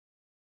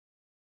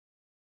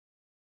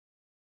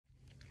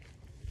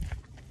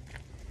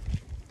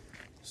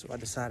So I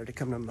decided to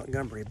come to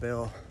Montgomery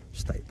Belle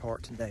State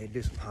Park today,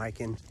 do some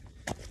hiking,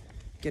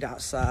 get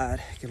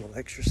outside, get a little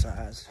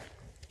exercise.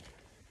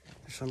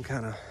 There's some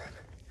kind of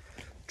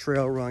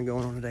trail run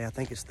going on today. I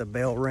think it's the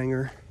Bell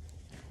Ringer.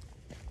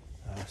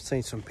 I've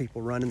seen some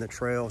people running the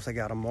trails. They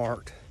got them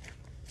marked.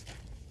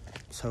 I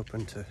was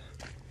hoping to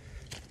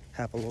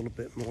have a little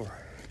bit more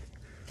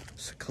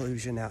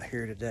seclusion out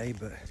here today,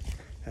 but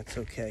that's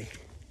okay.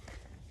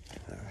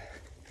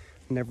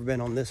 Never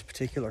been on this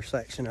particular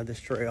section of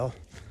this trail.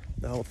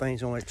 The whole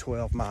thing's only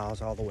 12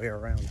 miles all the way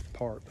around the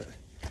park, but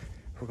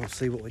we're gonna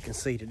see what we can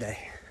see today.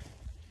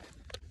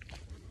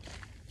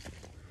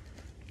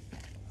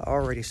 I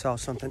already saw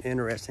something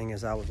interesting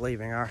as I was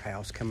leaving our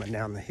house coming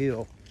down the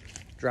hill.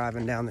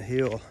 Driving down the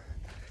hill,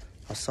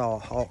 I saw a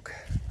hawk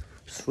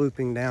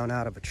swooping down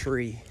out of a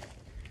tree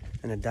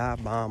and a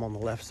dive bomb on the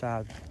left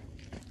side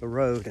of the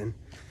road, and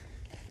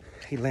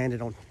he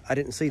landed on, I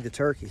didn't see the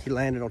turkey, he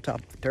landed on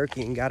top of the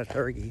turkey and got a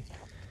turkey,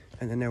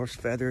 and then there was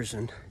feathers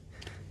and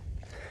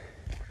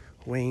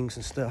wings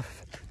and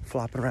stuff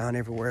flopping around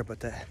everywhere, but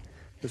that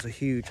was a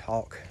huge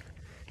hawk.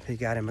 He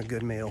got him a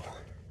good meal.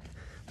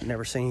 I've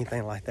never seen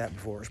anything like that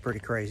before. It's pretty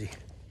crazy.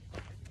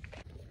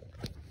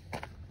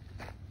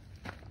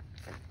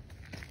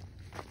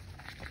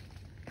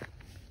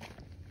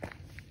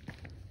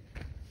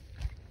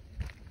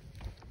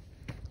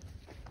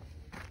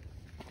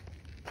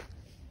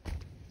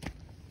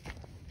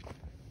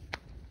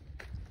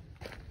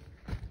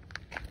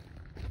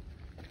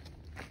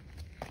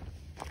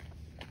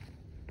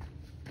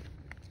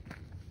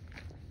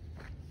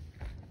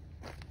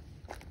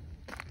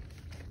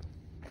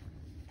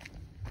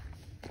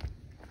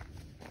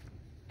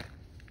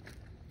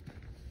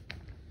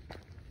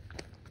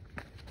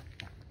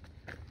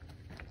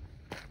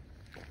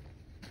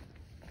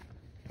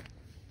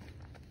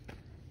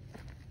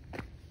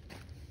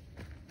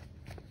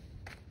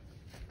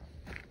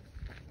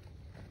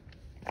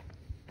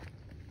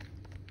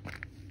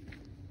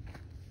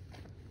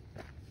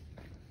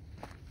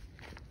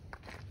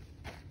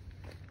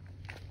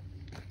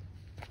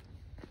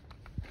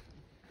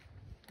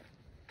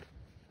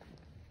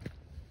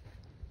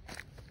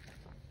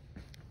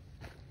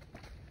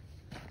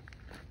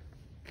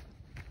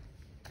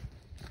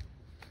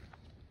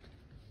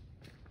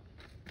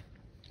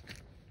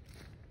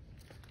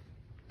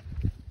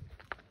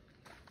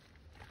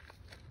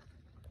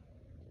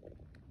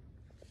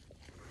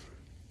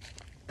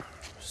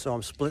 So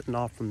I'm splitting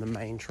off from the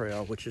main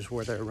trail, which is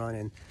where they're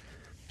running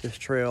this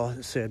trail.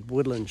 It said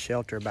Woodland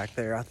shelter back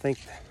there.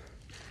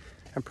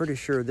 I'm pretty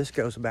sure this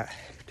goes back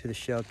to the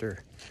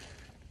shelter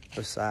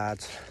beside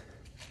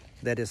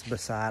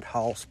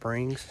Hall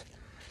Springs,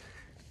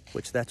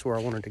 which that's where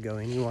I wanted to go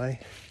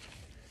anyway.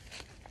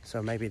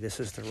 So maybe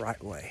this is the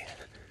right way.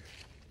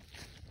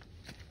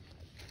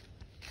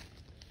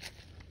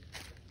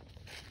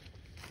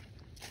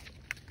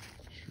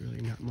 There's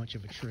really not much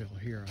of a trail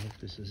here. I hope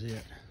this is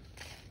it.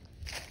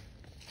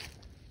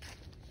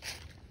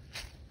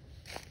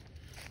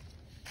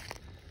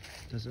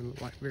 Doesn't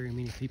look like very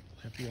many people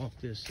have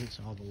walked this since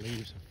all the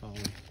leaves have fallen.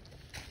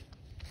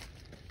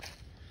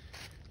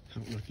 I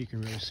don't know if you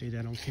can really see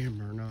that on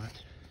camera or not.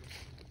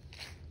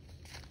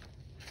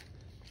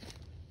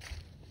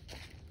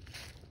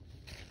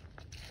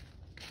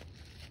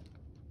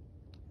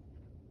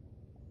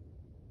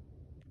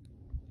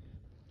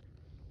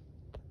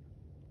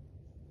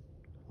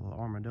 A little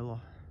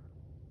armadillo.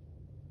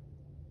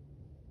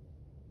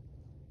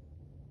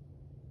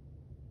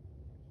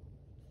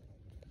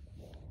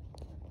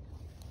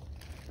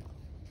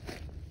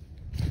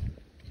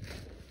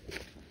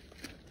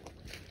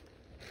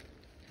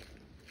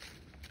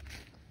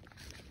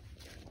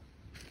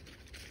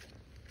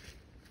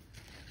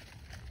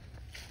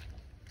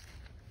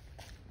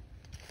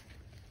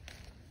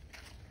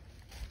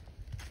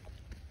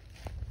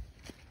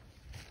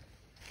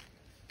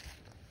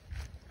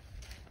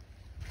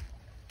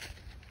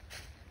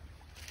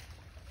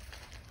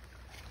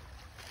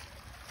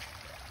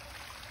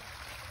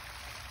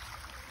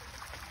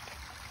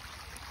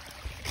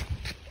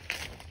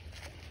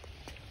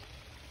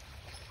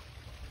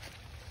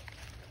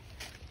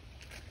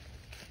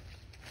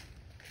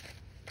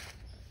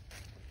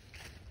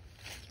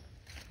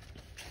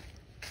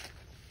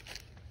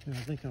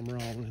 I think I'm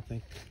wrong. I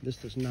think this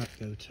does not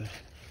go to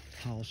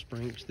Hall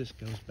Springs. This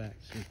goes back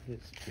to,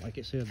 it's like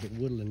it said, the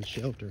Woodland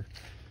shelter.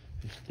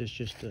 It's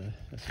just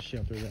that's a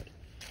shelter that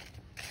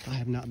I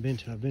have not been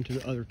to. I've been to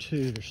the other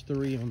two. There's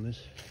 3 on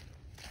this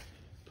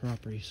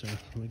property. So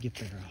when we get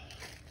there, I'll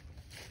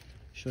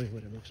show you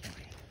what it looks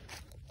like.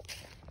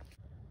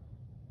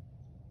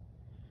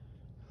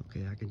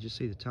 Okay, I can just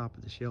see the top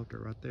of the shelter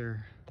right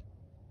there.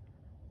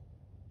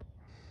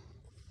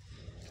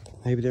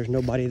 Maybe there's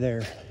nobody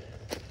there.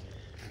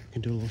 I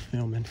can do a little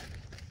filming.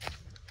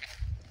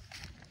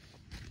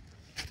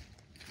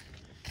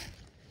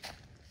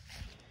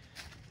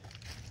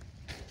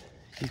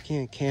 You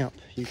can't camp.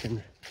 You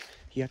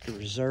have to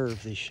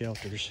reserve these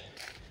shelters.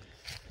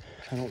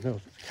 I don't know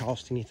if it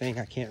costs anything.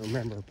 I can't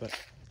remember, but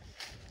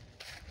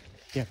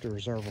you have to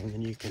reserve them,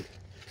 and you can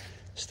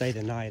stay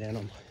the night in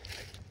them.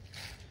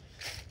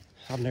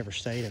 I've never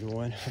stayed in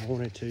one. I've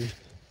wanted to.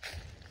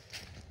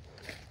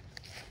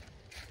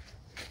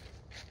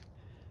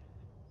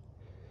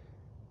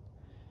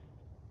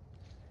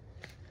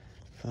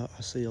 Oh,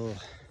 I see a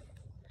little.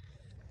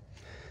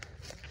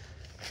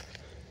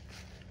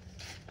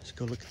 Let's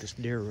go look at this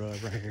deer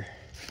rug right here.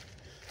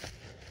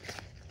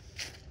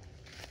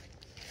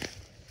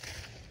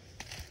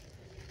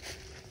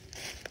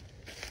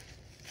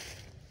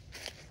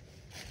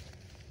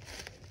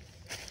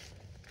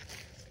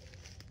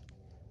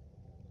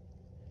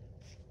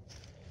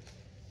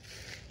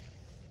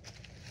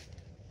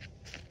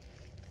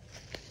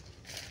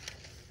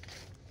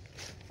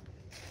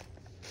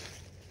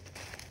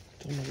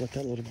 Don't know what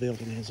that little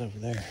building is over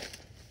there.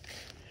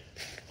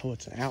 Oh,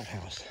 it's an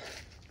outhouse.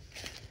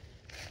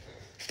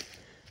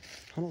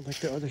 I don't think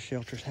the other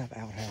shelters have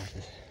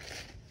outhouses.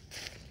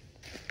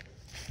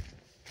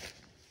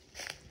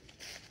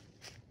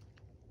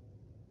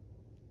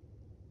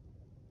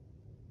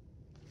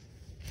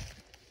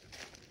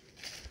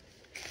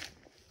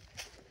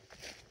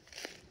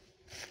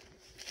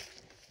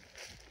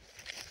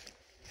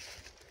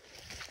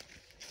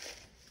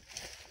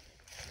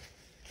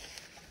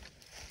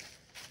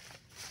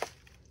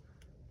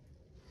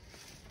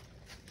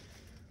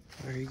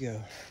 There you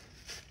go,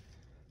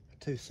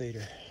 a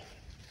two-seater.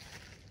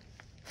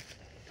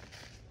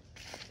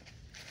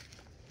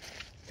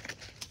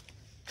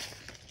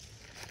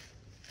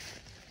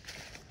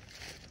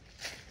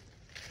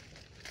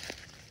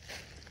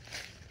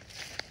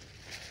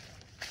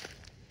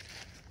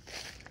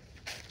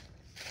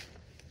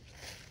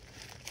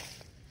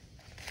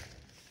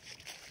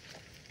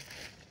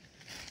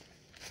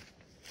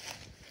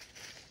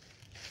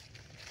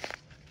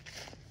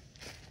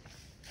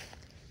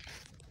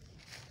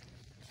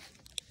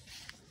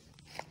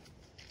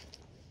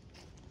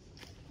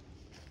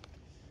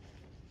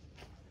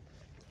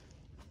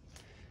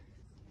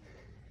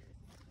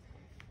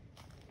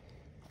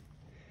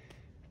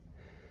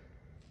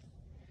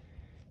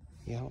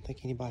 Yeah, I don't think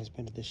anybody's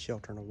been to this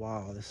shelter in a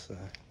while. This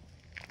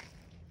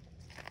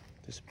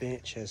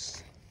bench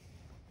has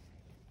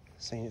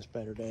seen its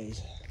better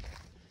days.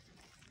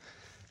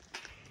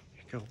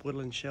 Here you go,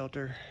 Woodland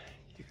shelter.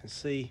 You can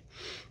see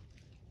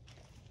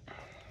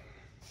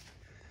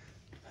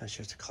that's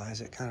just a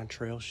classic kind of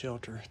trail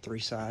shelter,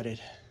 three-sided.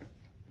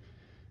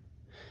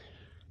 I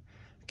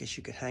guess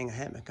you could hang a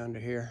hammock under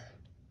here.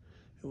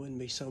 It wouldn't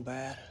be so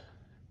bad.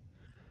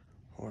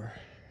 Or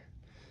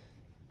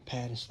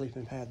pad and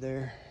sleeping pad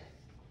there.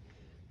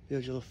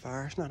 Build your little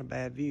fire. It's not a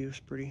bad view. It's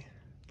pretty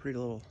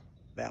little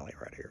valley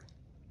right here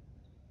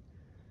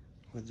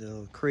with the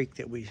little creek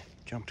that we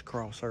jumped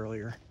across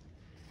earlier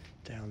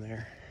down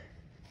there.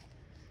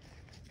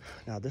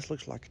 Now this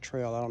looks like a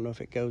trail. I don't know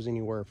if it goes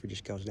anywhere, if it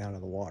just goes down to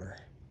the water.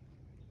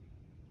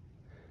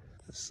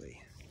 Let's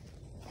see.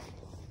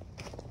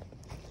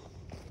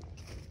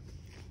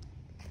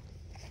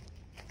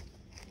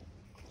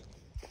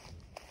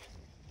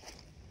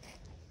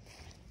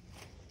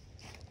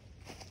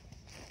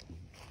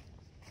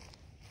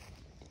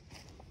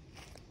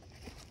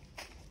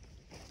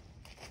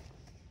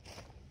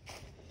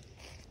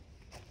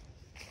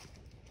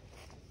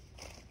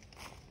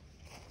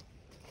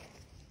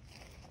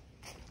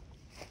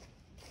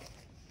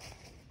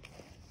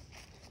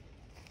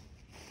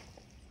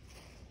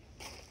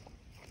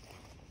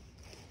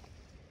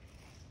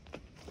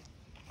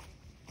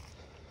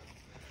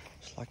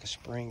 Like a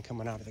spring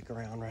coming out of the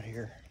ground right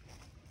here.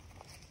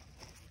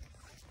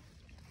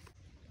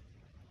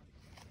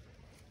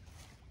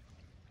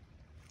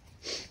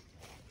 It's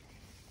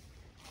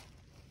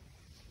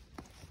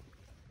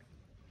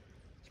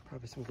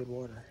probably some good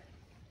water.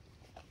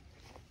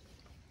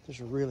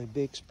 There's a really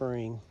big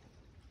spring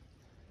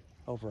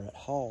over at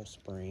Hall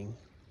Spring.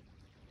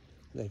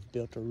 They've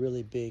built a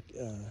really big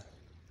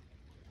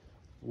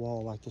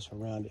wall like this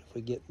around it. If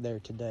we get there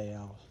today,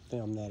 I'll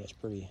film that. It's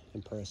pretty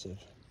impressive.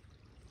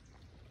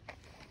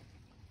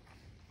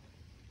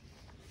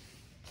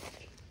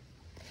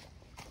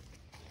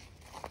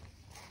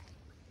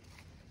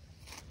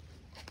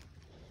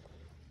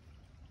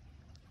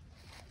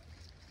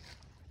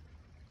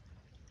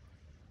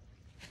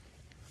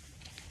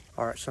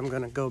 All right, so I'm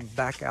gonna go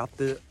back out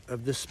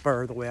of this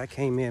spur the way I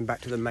came in,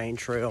 back to the main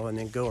trail, and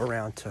then go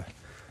around to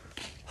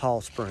Hall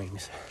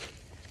Springs.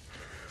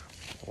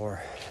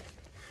 Or,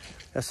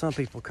 as some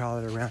people call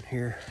it around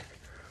here,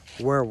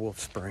 Werewolf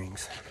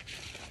Springs.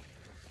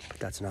 But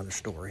that's another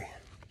story.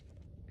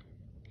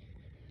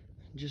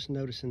 Just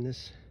noticing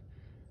this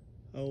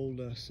old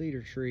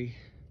cedar tree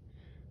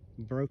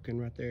broken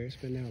right there. It's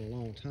been down a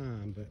long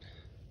time, but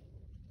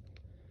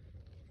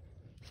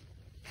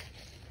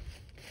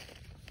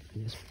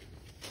it's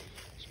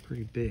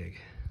pretty big.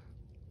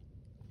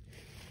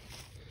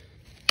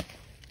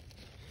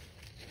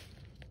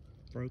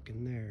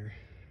 Broken there,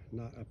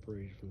 not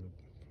uprooted from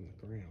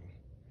the ground.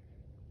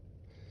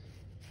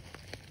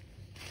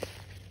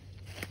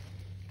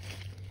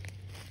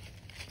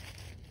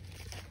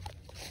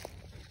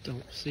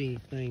 Don't see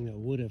anything that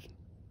would have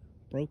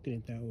broken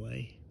it that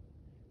way.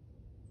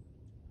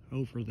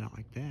 over that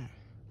like that.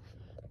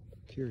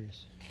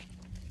 Curious.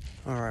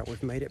 All right,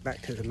 we've made it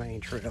back to the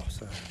main trail,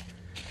 so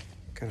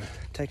gonna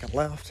take a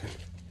left and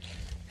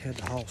head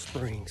to Hall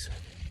Springs.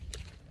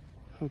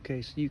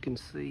 Okay, so you can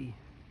see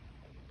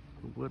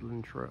the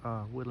woodland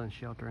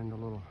shelter and the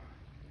little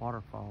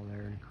waterfall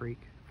there in the creek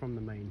from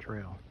the main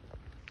trail.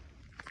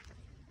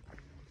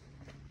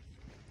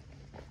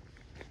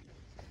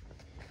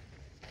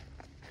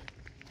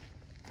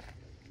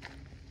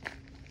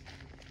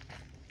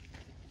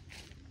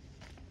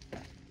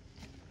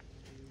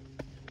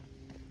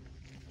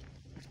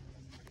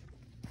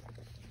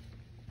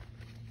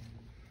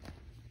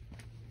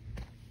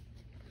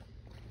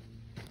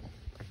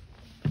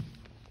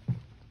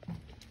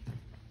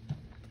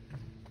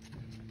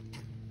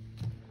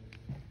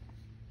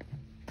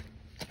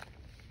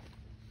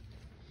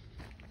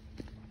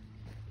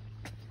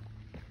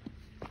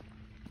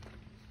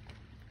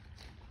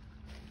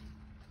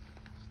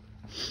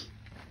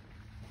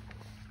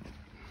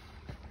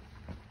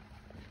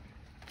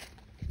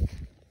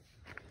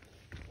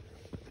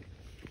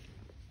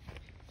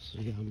 So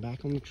yeah, I'm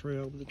back on the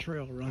trail, but the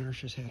trail runners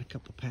just had a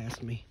couple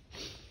pass me.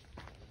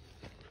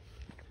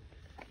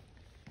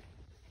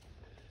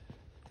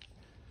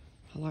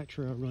 I like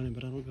trail running,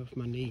 but I don't know if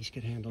my knees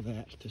could handle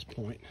that at this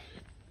point.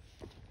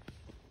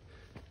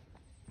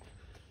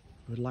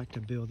 I would like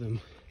to build them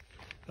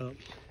up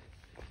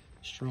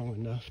strong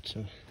enough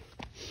to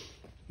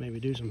maybe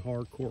do some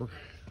hardcore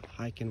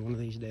hiking one of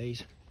these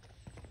days.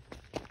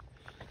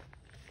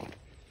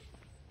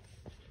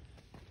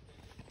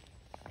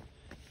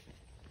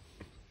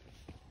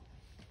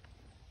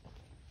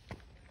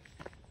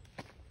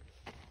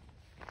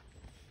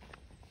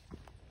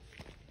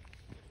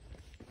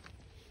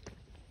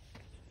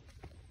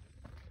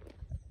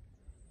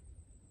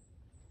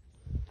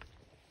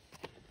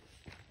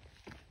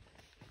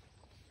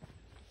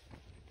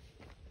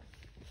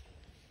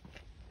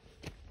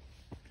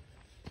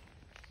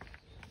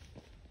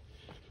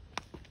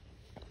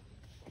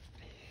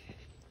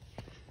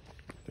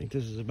 I think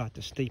this is about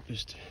the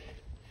steepest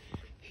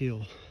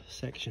hill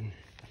section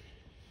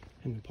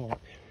in the park,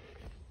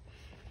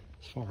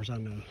 as far as I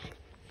know.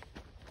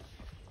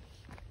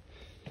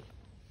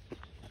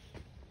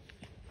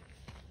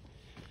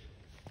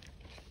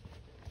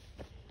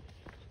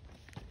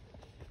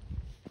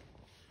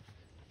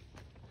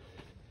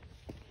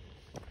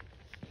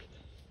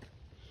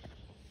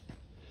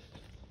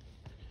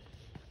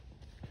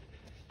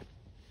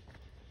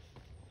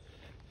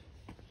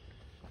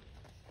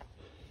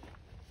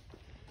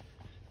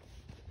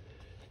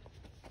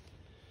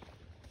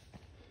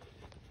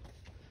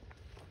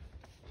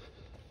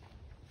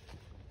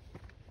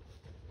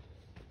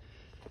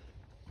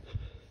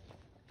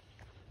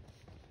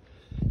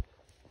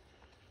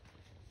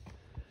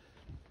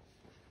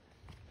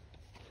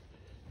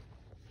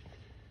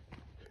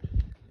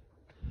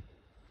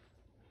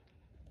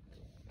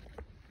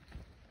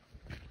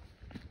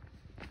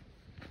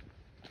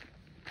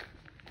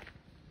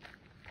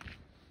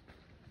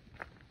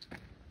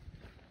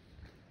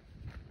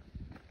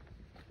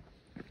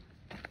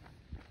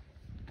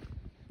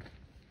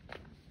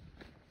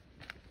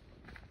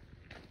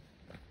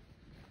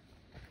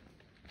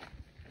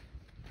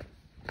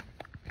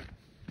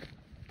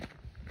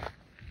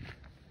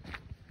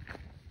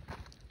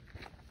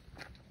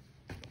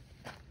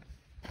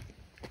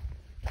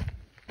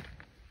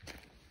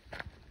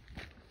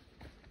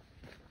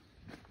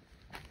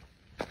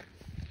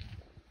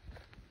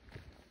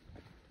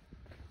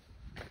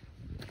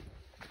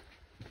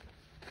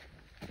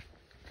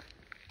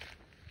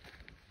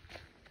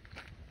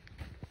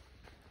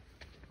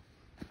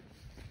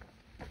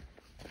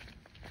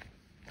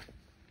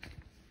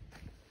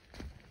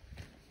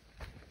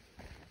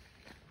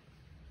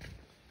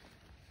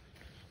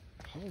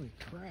 Holy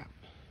crap,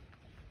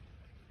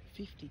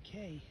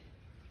 50K.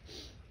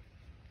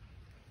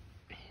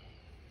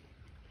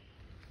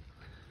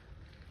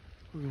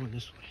 We're going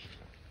this way.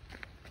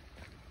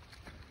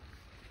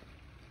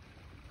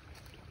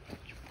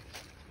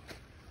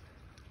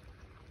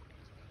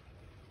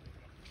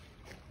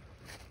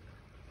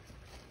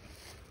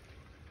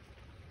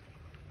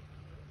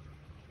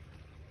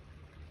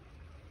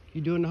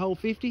 You doing the whole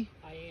 50?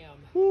 I am.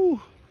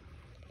 Woo!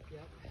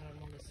 Yep, and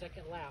I'm on the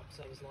second lap,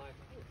 so I was like,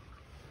 oh.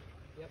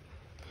 Yep.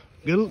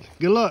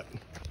 Good luck.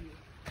 Thank you.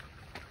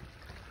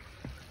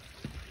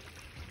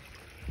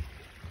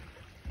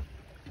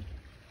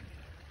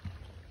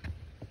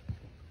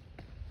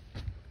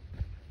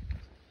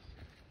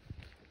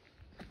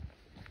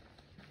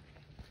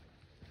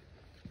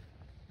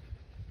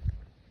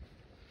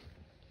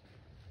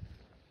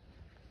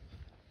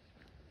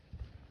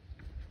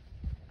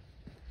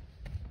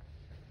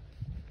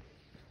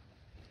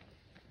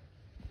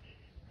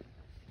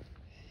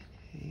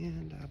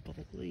 And I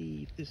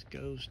believe this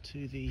goes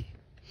to the,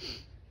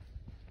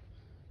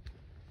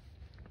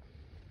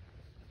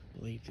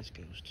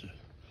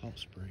 Hall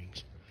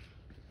Springs.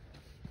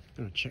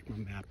 I'm gonna check my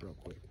map real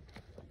quick.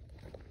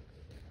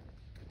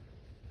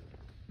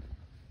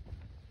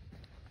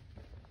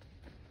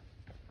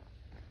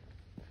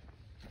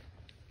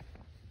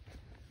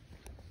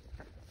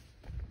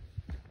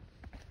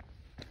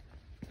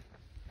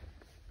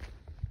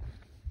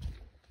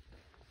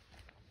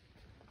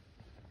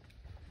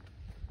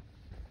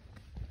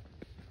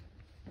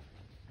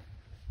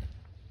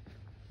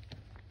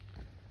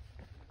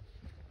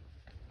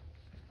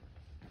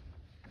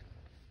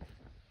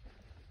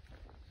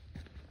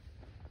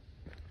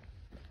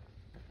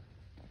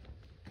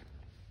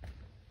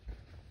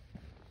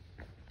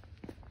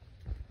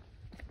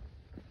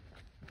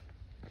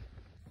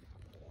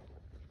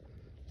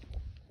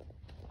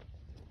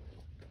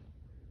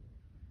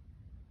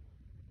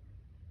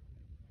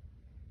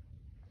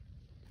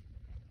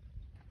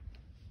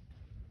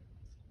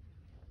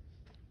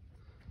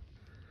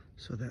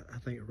 So that, I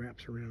think, it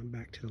wraps around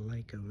back to the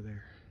lake over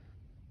there.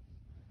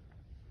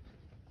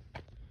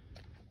 But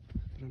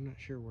I'm not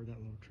sure where that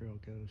little trail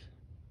goes,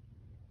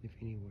 if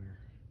anywhere.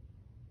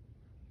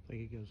 I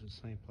think it goes to the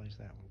same place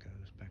that one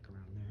goes, back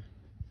around there.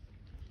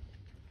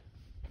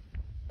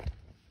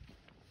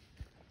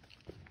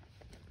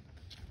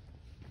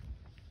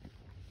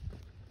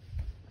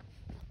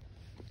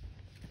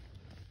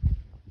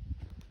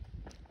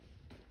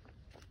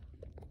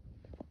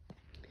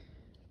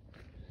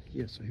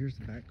 Yeah, so here's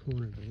the back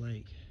corner of the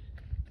lake.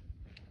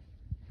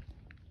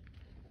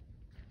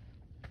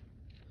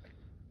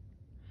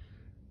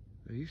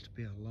 There used to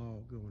be a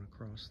log going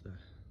across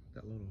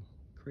that little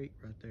creek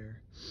right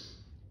there,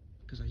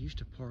 because I used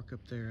to park up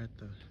there at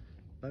the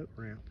boat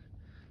ramp,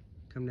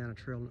 come down a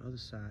trail on the other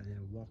side, and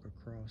then walk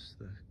across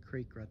the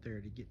creek right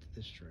there to get to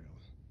this trail.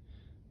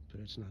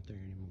 But it's not there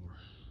anymore.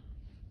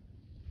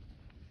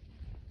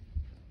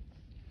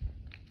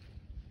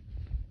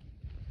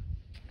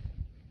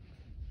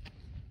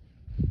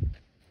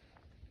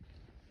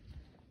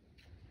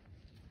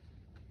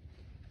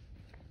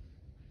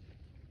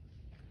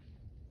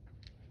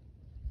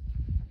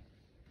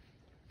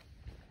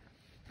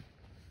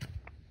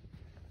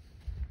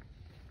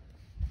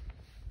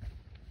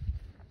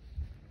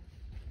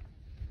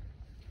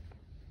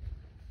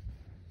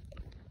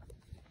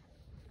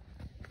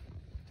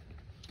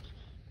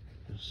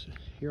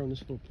 Here on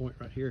this little point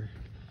right here,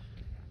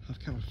 I've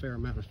caught a fair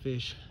amount of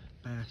fish,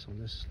 bass on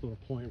this little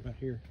point right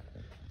here.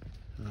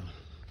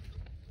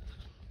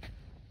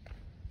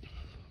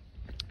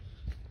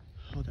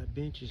 Oh, that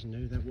bench is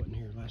new. That wasn't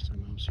here last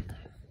time I was here.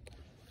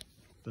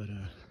 But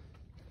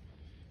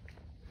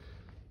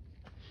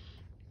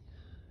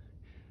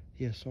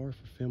yeah, sorry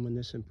for filming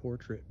this in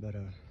portrait, but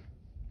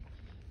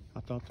I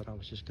thought that I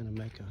was just gonna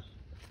make a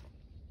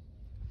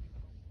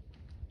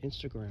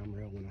Instagram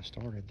reel when I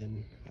started.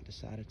 Then I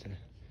decided to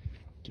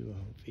do a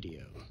whole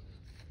video.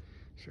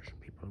 There's some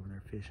people over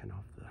there fishing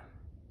off the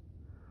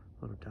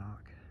little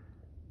dock.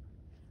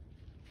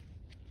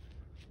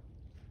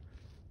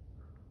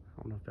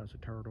 I don't know if that was a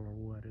turtle or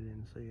what. I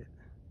didn't see it.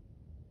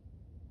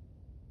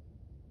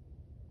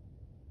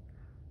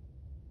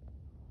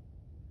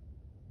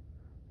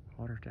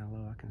 Water's down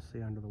low. I can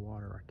see under the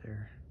water right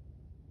there.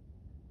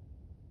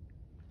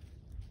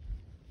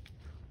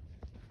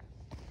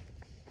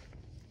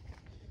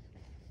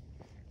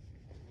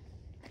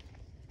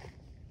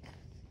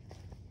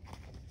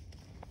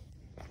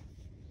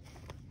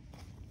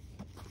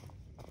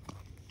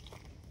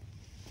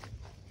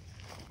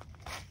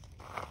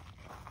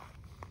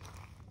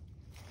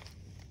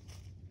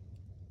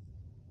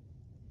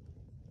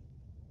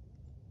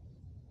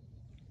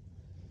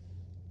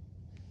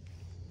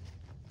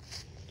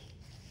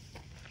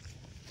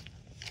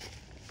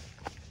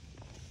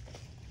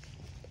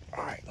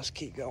 All right, let's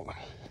keep going.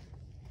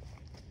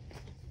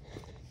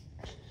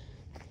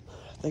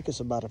 I think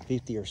it's about a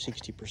 50 or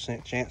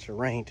 60% chance of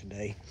rain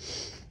today.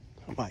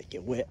 I might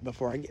get wet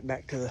before I get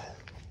back to the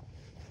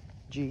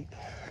Jeep.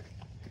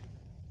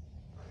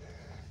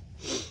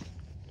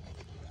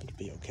 It'll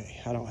be okay.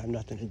 I don't have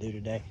nothing to do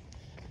today.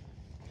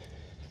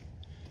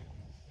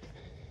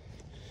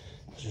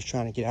 I was just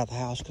trying to get out of the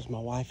house because my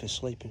wife is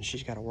sleeping.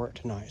 She's got to work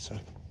tonight, so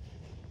I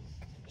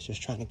was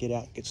just trying to get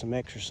out and get some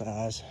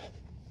exercise.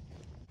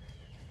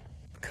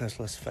 Because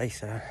let's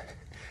face it,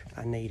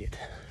 I need it.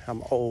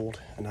 I'm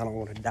old and I don't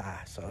want to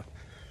die, so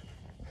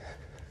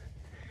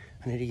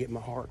I need to get my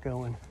heart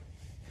going.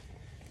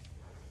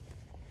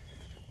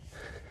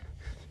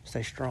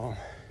 Stay strong.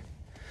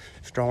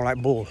 Strong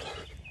like bull.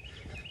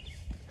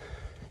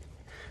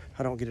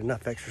 I don't get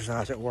enough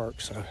exercise at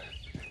work, so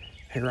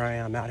here I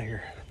am out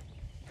here.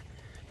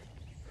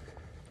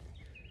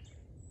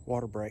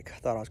 Water break. I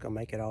thought I was going to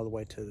make it all the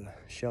way to the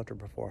shelter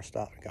before I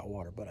stopped and got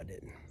water, but I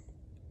didn't.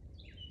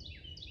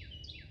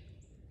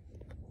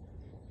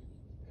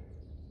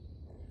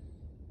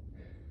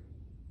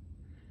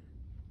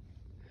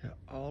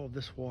 All of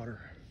this water,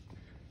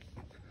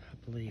 I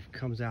believe,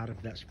 comes out of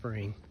that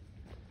spring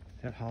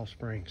at Hall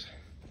Springs.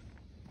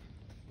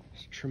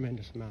 It's a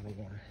tremendous amount of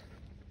water.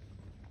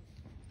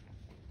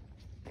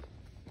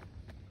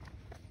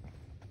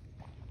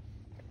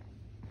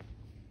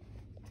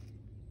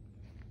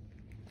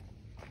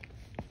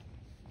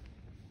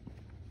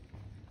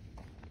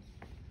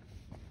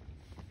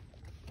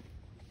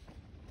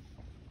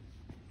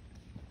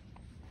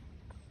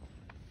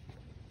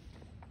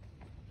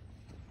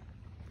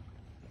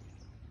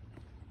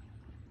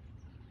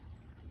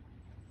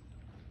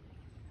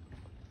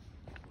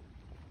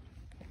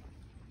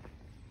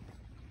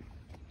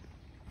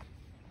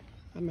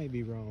 I may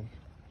be wrong,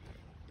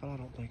 but I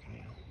don't think I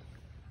am.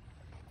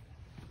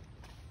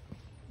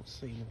 We'll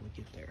see when we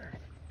get there.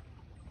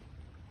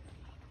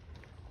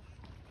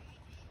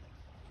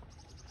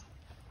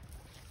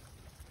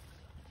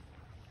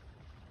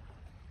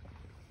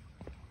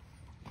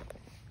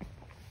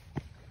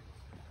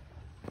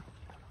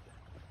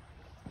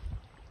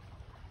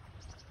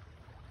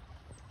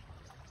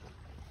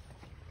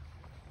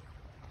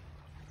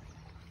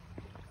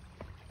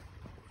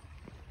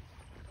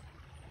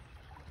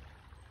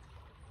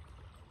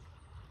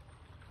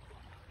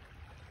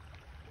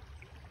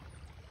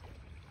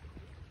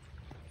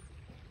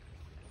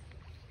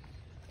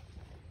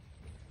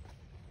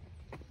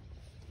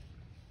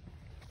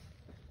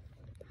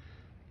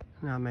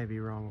 Now I may be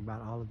wrong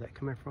about all of that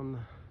coming from the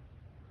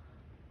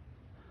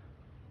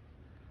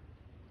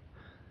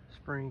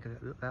spring, because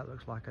that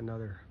looks like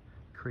another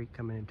creek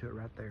coming into it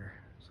right there.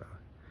 So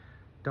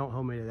don't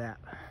hold me to that.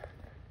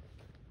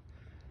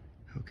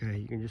 Okay,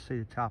 you can just see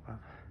the top of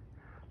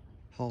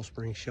Hall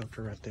Spring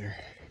Shelter right there.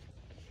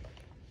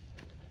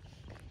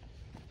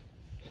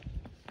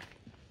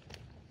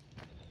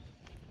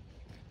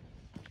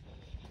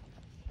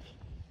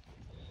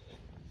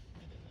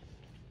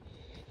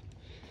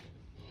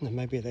 And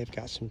maybe they've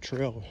got some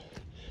trail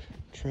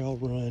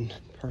run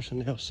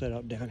personnel set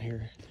up down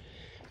here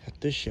at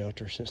this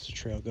shelter, since the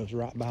trail goes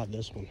right by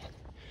this one.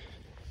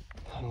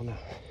 I don't know.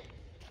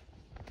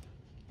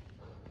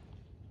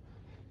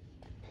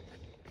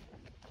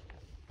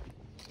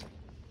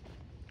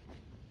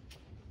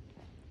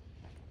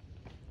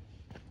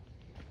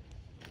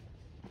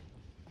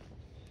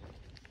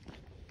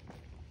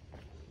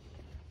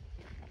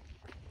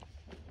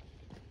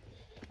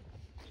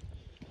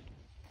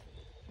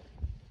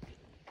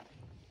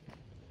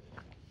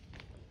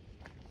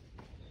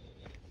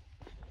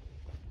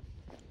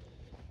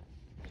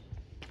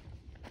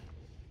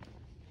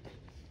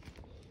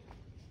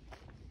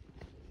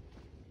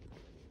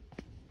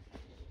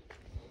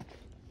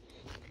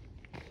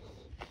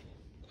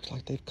 Looks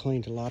like they've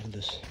cleaned a lot of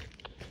this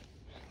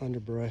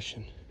underbrush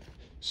and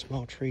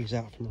small trees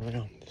out from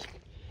around this.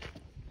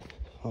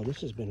 Oh,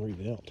 this has been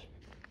rebuilt.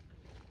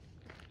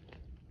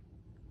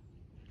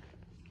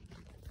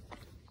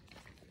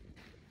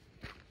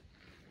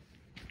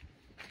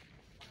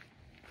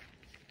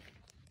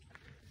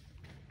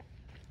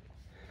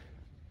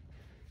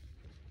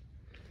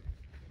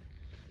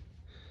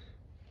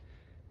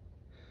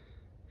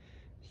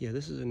 Yeah,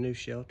 this is a new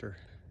shelter.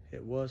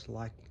 It was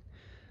like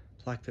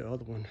the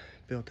other one,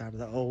 built out of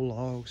the old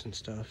logs and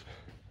stuff.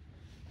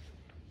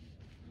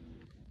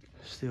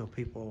 Still,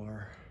 people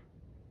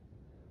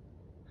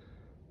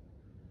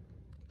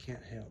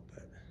can't help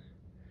but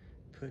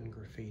putting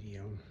graffiti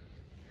on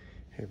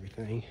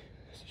everything.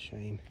 It's a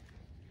shame.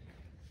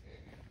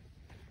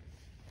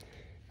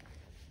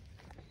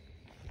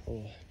 A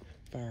little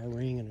fire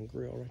ring and a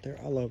grill right there.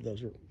 I love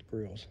those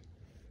grills.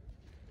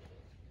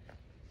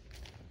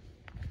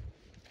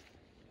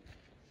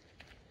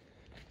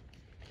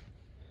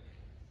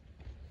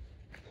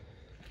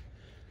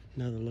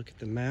 Another look at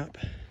the map.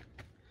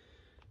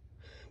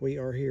 We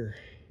are here.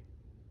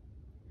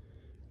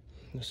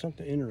 Now,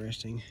 something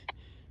interesting.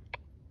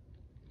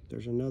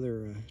 There's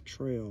another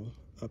trail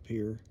up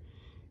here,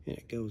 and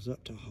it goes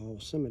up to Hall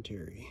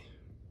Cemetery.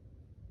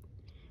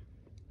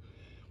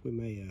 We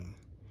may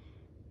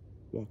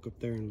walk up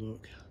there and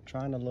look. I'm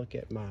trying to look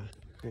at my,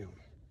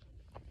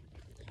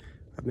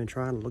 I've been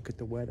trying to look at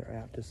the weather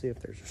app to see if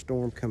there's a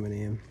storm coming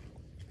in,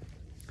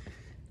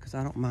 because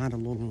I don't mind a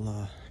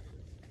little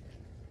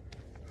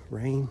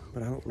rain,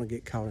 but I don't want to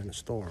get caught in a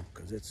storm,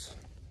 because it's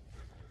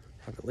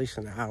at least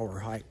an hour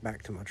hike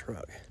back to my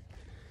truck.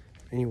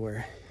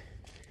 Anyway,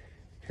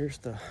 here's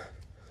the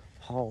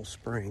Hall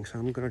Spring, so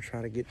I'm going to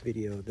try to get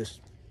video of this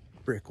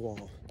brick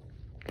wall.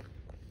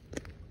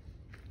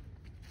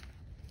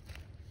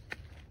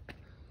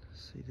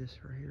 See this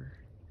right here?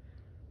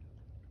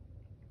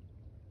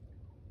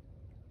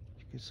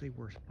 You can see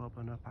where it's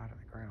bubbling up out of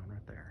the ground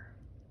right there.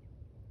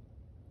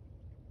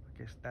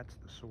 I guess that's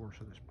the source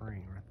of the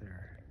spring right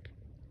there.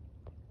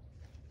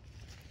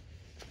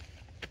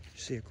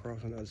 See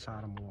across on the other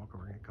side, I'm gonna walk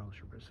over and get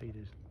closer, but see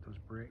those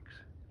bricks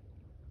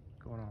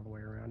going all the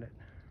way around it.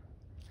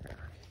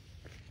 There.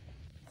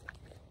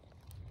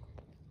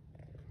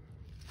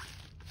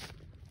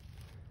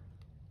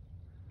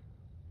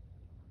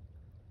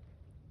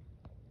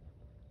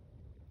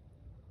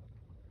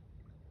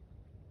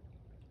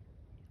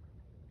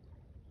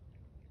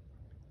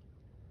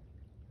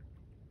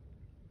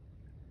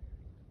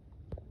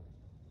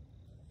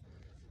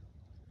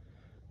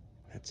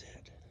 That's it.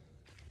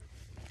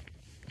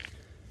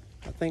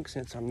 I think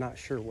since I'm not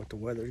sure what the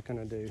weather's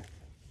gonna do,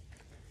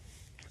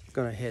 I'm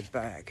gonna head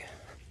back.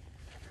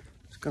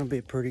 It's gonna be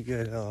a pretty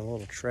good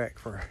little trek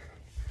for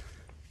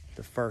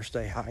the first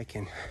day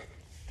hiking.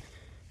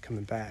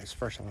 Coming back, it's the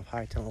first time I've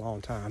hiked in a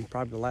long time.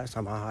 Probably the last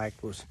time I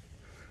hiked was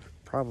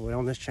probably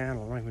on this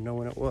channel. I don't even know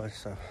when it was,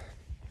 so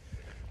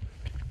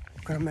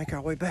we're gonna make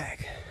our way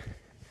back.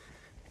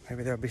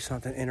 Maybe there'll be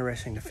something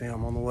interesting to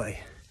film on the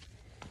way.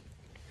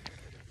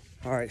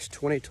 All right, it's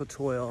 20 till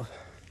 12.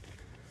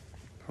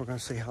 We're gonna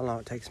see how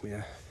long it takes me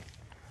to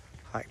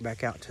hike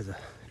back out to the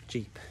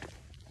Jeep.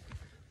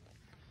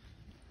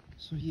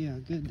 So yeah, a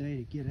good day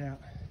to get out,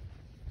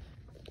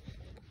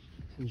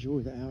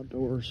 enjoy the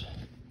outdoors,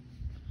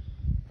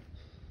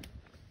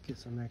 get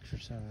some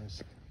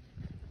exercise.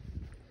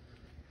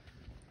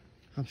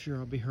 I'm sure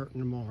I'll be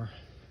hurting tomorrow,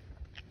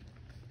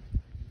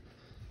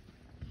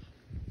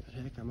 but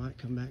heck, I might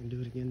come back and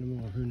do it again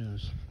tomorrow, who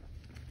knows.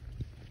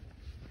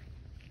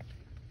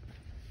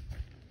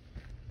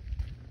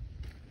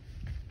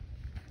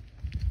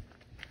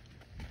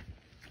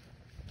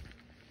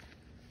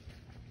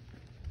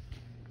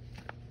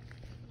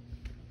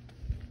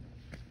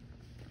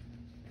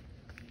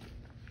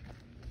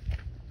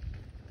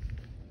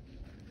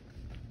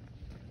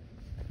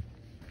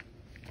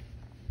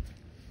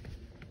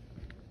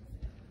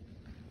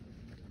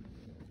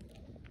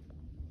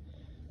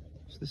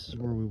 This is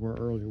where we were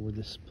earlier with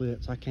the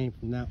splits. I came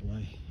from that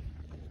way.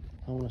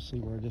 I want to see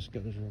where this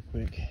goes real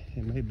quick.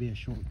 It may be a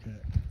shortcut.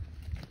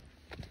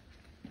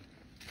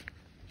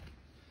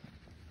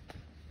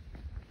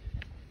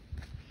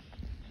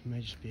 It may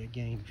just be a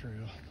game trail.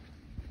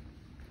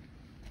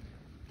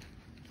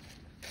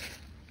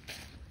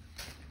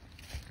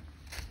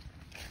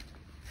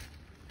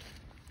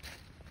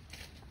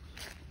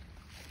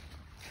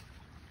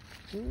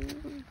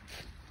 I'm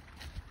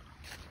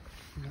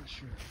not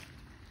sure.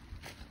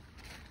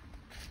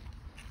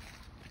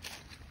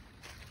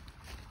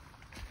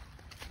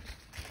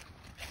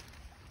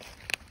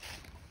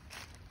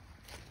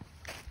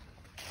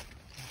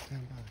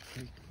 Down by the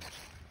creek.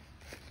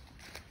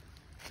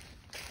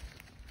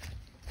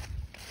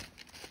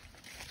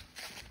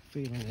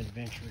 Feeling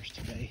adventurous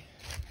today.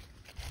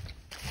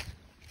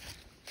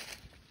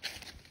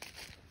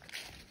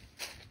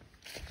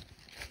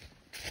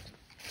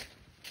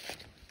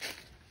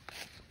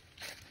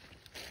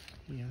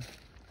 Yeah.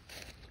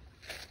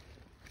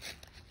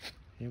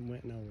 It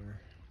went nowhere.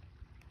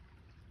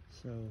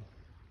 So,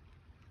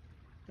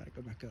 gotta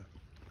go back up.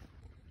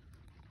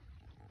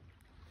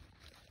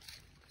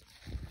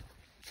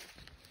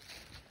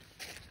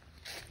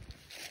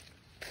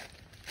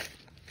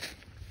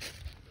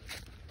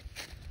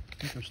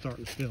 I think I'm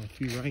starting to feel a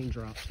few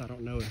raindrops. I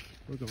don't know if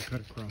we're gonna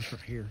cut across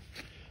right here.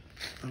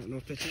 I don't know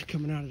if it's just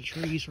coming out of the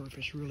trees or if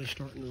it's really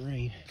starting to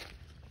rain.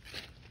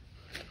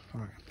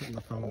 All right, I'm putting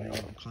my phone down.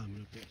 I'm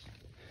climbing up this.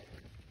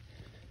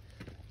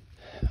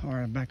 All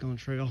right, I'm back on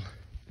trail,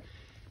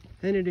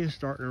 and it is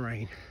starting to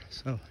rain.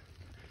 So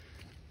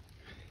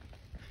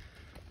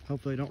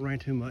hopefully it don't rain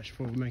too much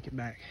before we make it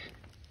back.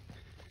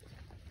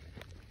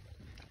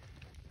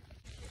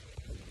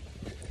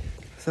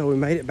 So we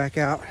made it back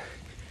out.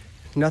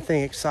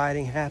 Nothing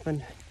exciting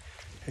happened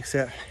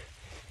except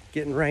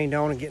getting rained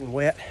on and getting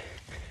wet.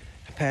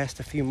 I passed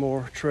a few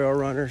more trail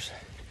runners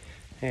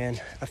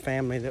and a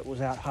family that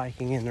was out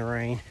hiking in the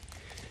rain.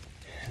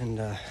 And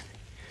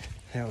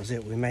that was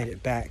it. We made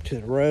it back to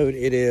the road.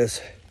 It is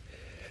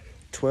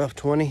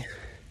 12:20.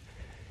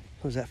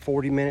 Was that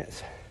 40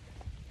 minutes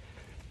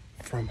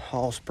from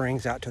Hall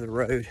Springs out to the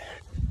road?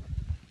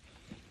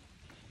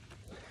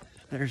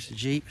 There's the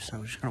Jeep, so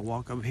I'm just gonna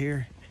walk over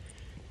here,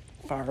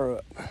 fire her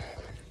up.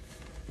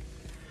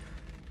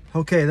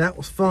 Okay, that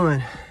was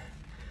fun.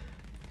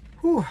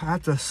 Whew, I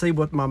have to see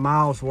what my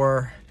miles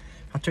were.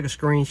 I took a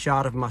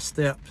screenshot of my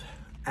steps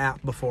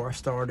app before I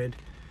started,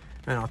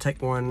 and I'll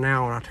take one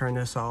now when I turn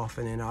this off,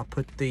 and then I'll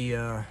put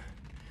the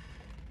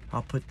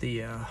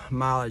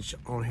mileage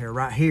on here,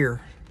 right here.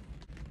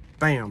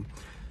 Bam!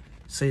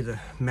 See the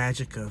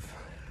magic of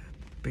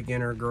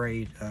beginner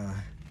grade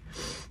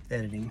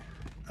editing.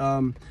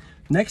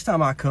 Next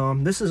time I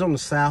come, this is on the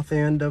south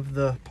end of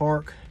the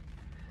park.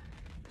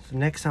 So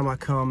next time I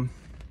come,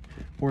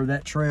 where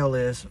that trail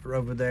is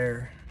over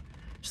there,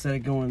 instead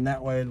of going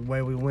that way, the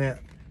way we went,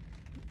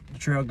 the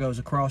trail goes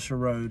across the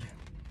road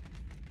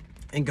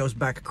and goes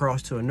back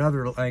across to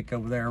another lake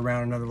over there,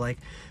 around another lake.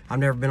 I've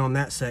never been on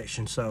that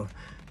section, so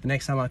the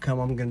next time I come,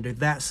 I'm gonna do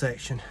that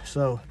section.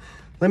 So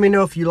let me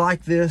know if you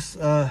like this.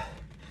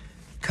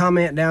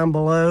 Comment down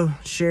below,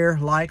 share,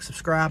 like,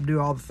 subscribe, do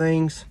all the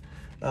things.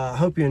 I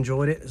hope you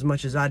enjoyed it as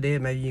much as I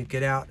did. Maybe you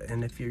get out,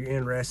 and if you're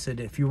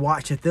interested, if you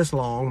watch it this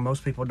long,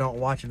 most people don't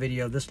watch a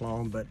video this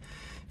long, but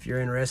if you're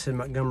interested in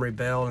Montgomery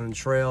Belle and the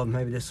trail,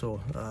 maybe this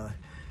will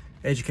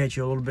educate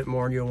you a little bit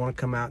more and you'll want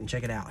to come out and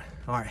check it out.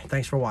 All right,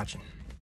 thanks for watching.